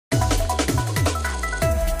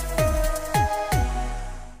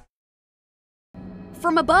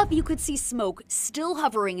From above, you could see smoke still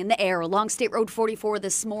hovering in the air along State Road 44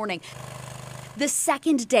 this morning. The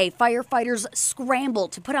second day, firefighters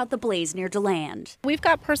scrambled to put out the blaze near DeLand. We've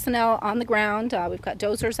got personnel on the ground. We've got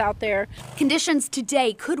dozers out there. Conditions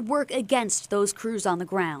today could work against those crews on the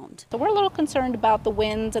ground. So we're a little concerned about the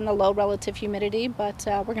winds and the low relative humidity, but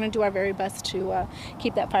we're going to do our very best to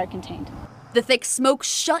keep that fire contained. The thick smoke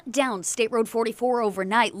shut down State Road 44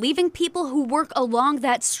 overnight, leaving people who work along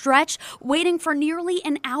that stretch waiting for nearly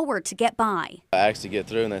an hour to get by. I asked to get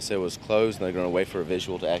through and they said it was closed and they're going to wait for a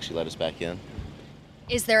visual to actually let us back in.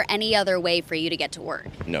 Is there any other way for you to get to work?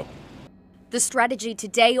 No. The strategy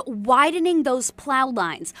today, widening those plow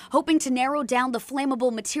lines, hoping to narrow down the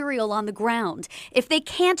flammable material on the ground. If they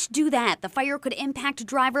can't do that, the fire could impact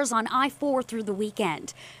drivers on I-4 through the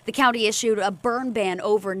weekend. The county issued a burn ban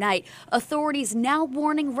overnight. Authorities now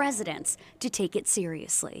warning residents to take it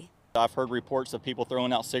seriously. I've heard reports of people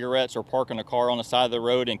throwing out cigarettes or parking a car on the side of the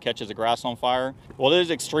road and catches the grass on fire. Well, it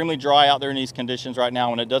is extremely dry out there in these conditions right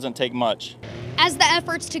now, and it doesn't take much. As the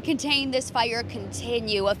efforts to contain this fire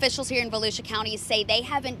continue, officials here in Volusia County say they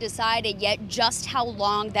haven't decided yet just how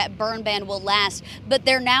long that burn ban will last, but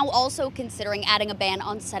they're now also considering adding a ban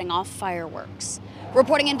on setting off fireworks.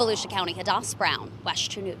 Reporting in Volusia County, Hadass Brown, WESH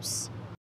 2 News.